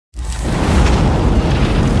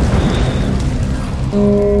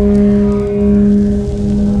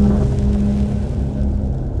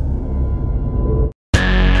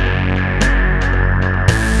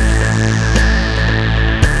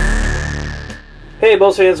Hey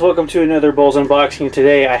BoLS fans, welcome to another BoLS unboxing.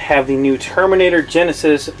 Today I have the new Terminator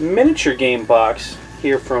Genisys Miniature Game box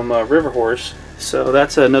here from Riverhorse. So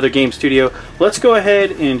that's another game studio. Let's go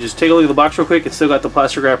ahead and just take a look at the box real quick. It's still got the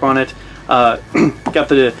plastic wrap on it. Got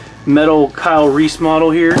the metal Kyle Reese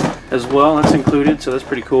model here as well. That's included, so that's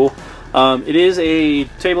pretty cool. It is a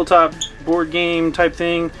tabletop board game type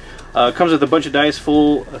thing. Comes with a bunch of dice,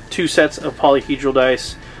 full 2 sets of polyhedral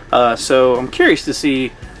dice. So I'm curious to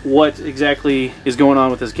see what exactly is going on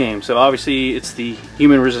with this game. So obviously it's the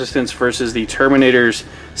Human Resistance versus the Terminators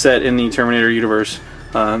set in the Terminator universe.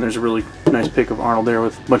 There's a really nice pic of Arnold there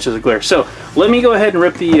with bunches of glare. So let me go ahead and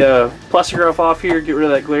rip the plastic wrap off here, get rid of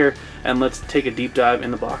that glare, and let's take a deep dive in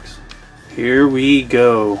the box. Here we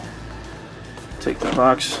go. Take the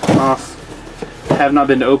box off. Have not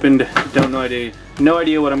been opened. No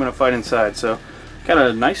idea what I'm going to find inside. So got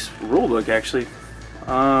a nice rule book actually.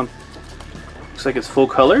 Looks like it's full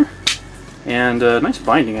color and nice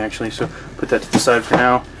binding actually, so put that to the side for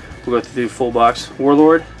now. We'll go through the full box.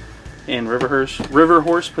 Warlord and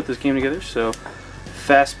Riverhorse put this game together, so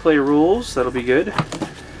fast play rules, that'll be good.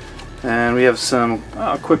 And we have some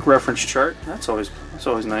quick reference chart. That's always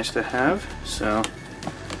nice to have. So,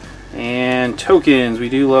 and tokens. We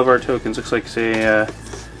do love our tokens. Looks like it's a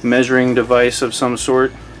measuring device of some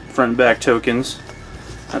sort. Front and back tokens.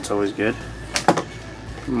 That's always good.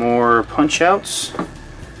 More punch outs.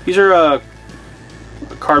 These are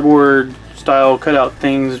cardboard style cutout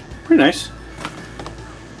things. Pretty nice.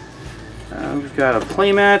 We've got a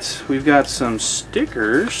playmat. We've got some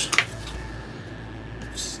stickers.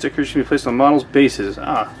 Stickers can be placed on models' bases.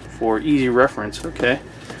 For easy reference. Okay.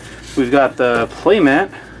 We've got the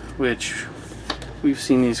playmat, which we've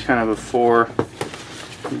seen these kind of before.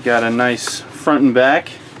 We've got a nice front and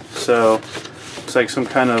back. So looks like some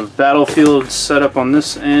kind of battlefield setup on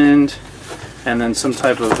this end, and then some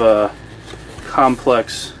type of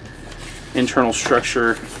complex internal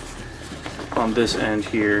structure on this end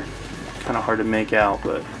here. Kind of hard to make out,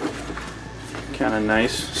 but kind of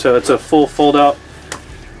nice. So it's a full fold out.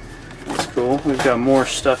 That's cool. We've got more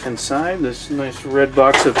stuff inside. This nice red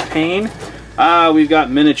box of pain. We've got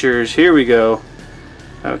miniatures. Here we go.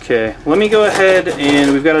 Okay, let me go ahead,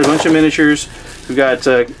 and we've got a bunch of miniatures. We've got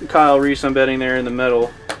Kyle Reese, I'm betting there in the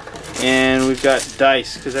middle, and we've got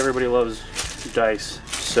dice because everybody loves dice.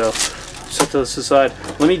 So set this aside.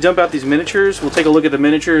 Let me dump out these miniatures. We'll take a look at the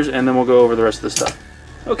miniatures and then we'll go over the rest of the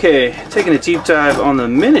stuff. Okay, taking a deep dive on the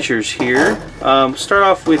miniatures here. Start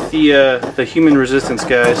off with the Human Resistance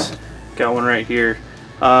guys. Got one right here.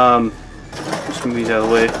 Just move these out of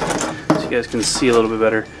the way so you guys can see a little bit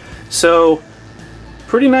better. So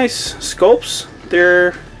pretty nice sculpts.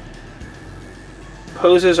 Their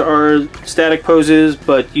poses are static poses,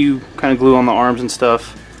 but you kind of glue on the arms and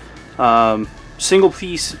stuff. Single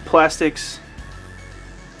piece plastics.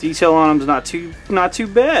 Detail on them is not too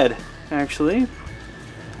bad actually.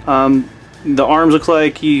 The arms look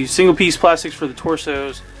like you single piece plastics for the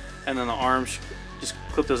torsos, and then the arms just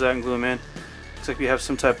clip those out and glue them in. Looks like we have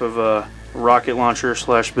some type of rocket launcher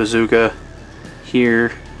 / bazooka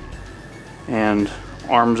here, and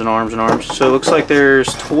arms and arms and arms. So it looks like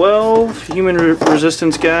there's 12 Human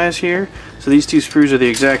Resistance guys here. So these 2 sprues are the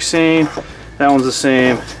exact same. That one's the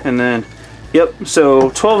same. And then, yep, so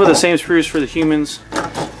 12 of the same sprues for the humans.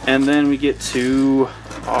 And then we get to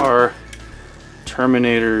our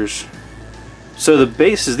Terminators. So the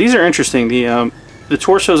bases, these are interesting. The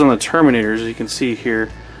torsos on the Terminators, as you can see here,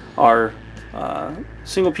 are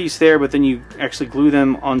single piece there, but then you actually glue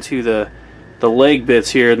them onto the leg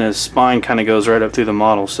bits here, and the spine kind of goes right up through the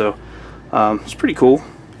model. So it's pretty cool.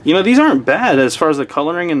 You know, these aren't bad as far as the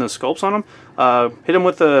coloring and the sculpts on them. Hit them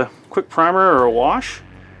with a quick primer or a wash,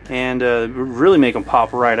 and really make them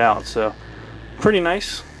pop right out. So pretty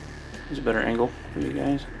nice. There's a better angle for you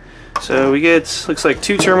guys. So we get, looks like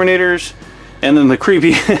 2 Terminators, and then the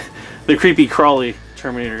creepy the creepy crawly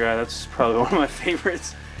Terminator guy. That's probably one of my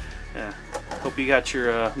favorites. Yeah. Hope you got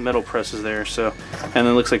your metal presses there. So, and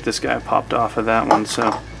then looks like this guy popped off of that one.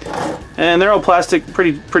 So, and they're all plastic,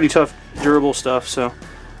 pretty tough, durable stuff. So,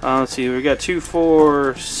 let's see, we got 2,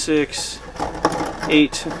 4, 6,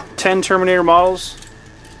 8, 10 Terminator models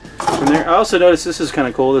from there. I also noticed this is kind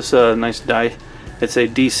of cool. This nice die. It's a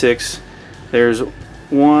D6. There's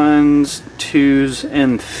 1s, 2s,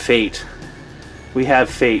 and Fate. We have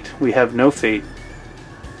Fate. We have no Fate,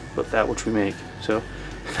 but that which we make. So.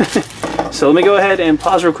 So let me go ahead and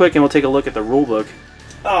pause real quick and we'll take a look at the rule book.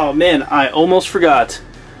 Oh man, I almost forgot.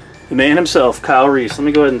 The man himself, Kyle Reese. Let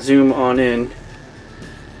me go ahead and zoom on in.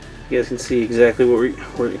 You guys can see exactly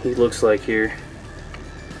what he looks like here.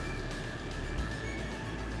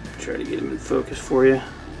 Try to get him in focus for you.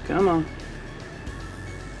 Come on.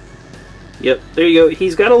 Yep, there you go.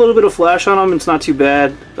 He's got a little bit of flash on him. It's not too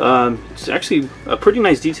bad. It's actually a pretty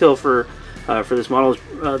nice detail for this model.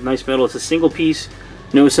 It's nice metal. It's a single piece,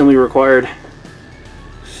 no assembly required.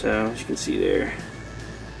 So as you can see there,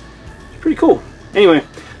 it's pretty cool. Anyway,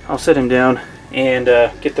 I'll set him down and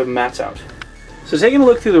get the mats out. So taking a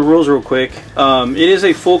look through the rules real quick, it is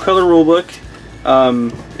a full color rule book.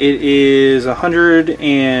 It is 100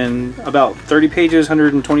 and about 30 pages,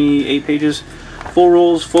 128 pages, full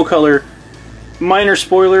rules, full color. Minor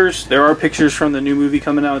spoilers, there are pictures from the new movie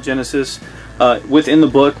coming out, Genisys, within the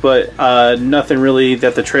book, but nothing really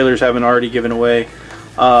that the trailers haven't already given away.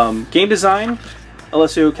 Game design,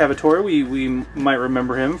 Alessio Cavatore, we might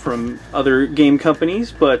remember him from other game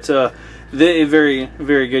companies, but a very,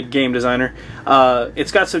 very good game designer.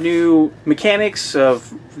 It's got some new mechanics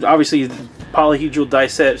of, obviously, polyhedral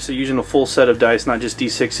dice set, so using a full set of dice, not just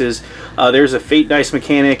d6s. There's a fate dice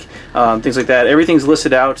mechanic, things like that. Everything's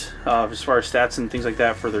listed out as far as stats and things like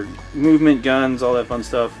that for their movement, guns, all that fun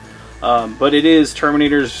stuff. But it is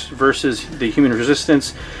Terminators versus the human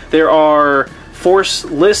resistance. There are force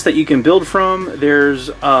lists that you can build from. There's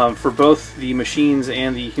for both the machines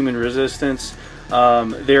and the human resistance.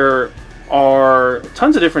 There are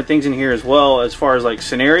tons of different things in here as well, as far as like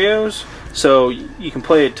scenarios. So you can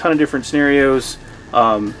play a ton of different scenarios.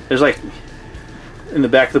 There's like in the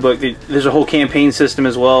back of the book, there's a whole campaign system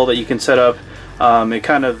as well that you can set up. It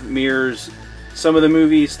kind of mirrors some of the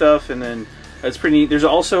movie stuff, and then it's pretty neat. There's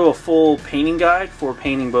also a full painting guide for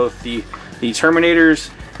painting both the Terminators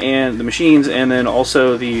and the machines, and then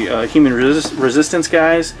also the human resistance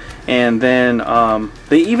guys. And then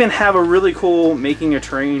they even have a really cool making a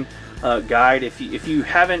terrain guide. If you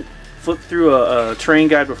haven't flipped through a terrain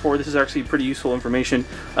guide before, this is actually pretty useful information.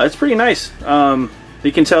 It's pretty nice.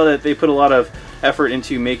 You can tell that they put a lot of effort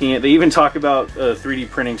into making it. They even talk about 3D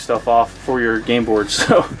printing stuff off for your game boards,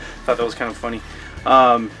 so I thought that was kind of funny.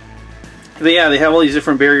 Yeah, they have all these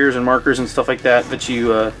different barriers and markers and stuff like that that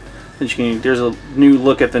you can. There's a new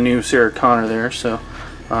look at the new Sarah Connor there. So,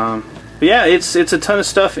 but yeah, it's a ton of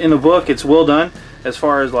stuff in the book. It's well done as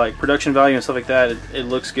far as like production value and stuff like that. It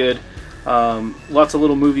looks good. Lots of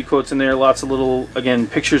little movie quotes in there. Lots of little, again,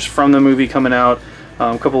 pictures from the movie coming out.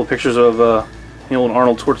 A couple of pictures of the old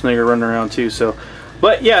Arnold Schwarzenegger running around too. So,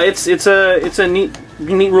 but yeah, it's a neat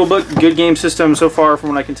rule book. Good game system so far, from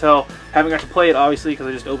what I can tell. Haven't got to play it obviously because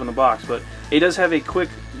I just opened the box, but it does have a quick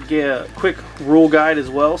rule guide as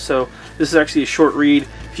well. So this is actually a short read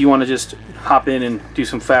if you want to just hop in and do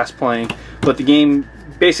some fast playing. But the game,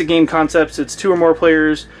 basic game concepts, it's 2 or more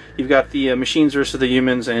players. You've got the machines versus the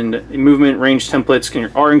humans, and movement range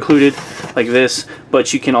templates are included like this,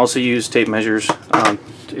 but you can also use tape measures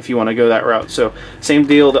if you want to go that route. So same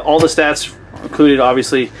deal, all the stats are included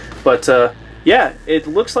obviously, but yeah, it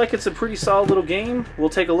looks like it's a pretty solid little game. We'll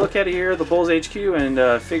take a look at it here at the BoLS HQ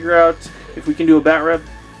and figure out if we can do a bat rep,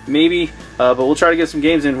 maybe, but we'll try to get some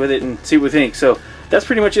games in with it and see what we think. So that's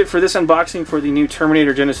pretty much it for this unboxing for the new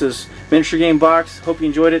Terminator Genisys Miniature Game box. Hope you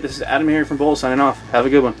enjoyed it. This is AdamHarry from BoLS signing off. Have a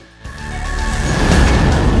good one.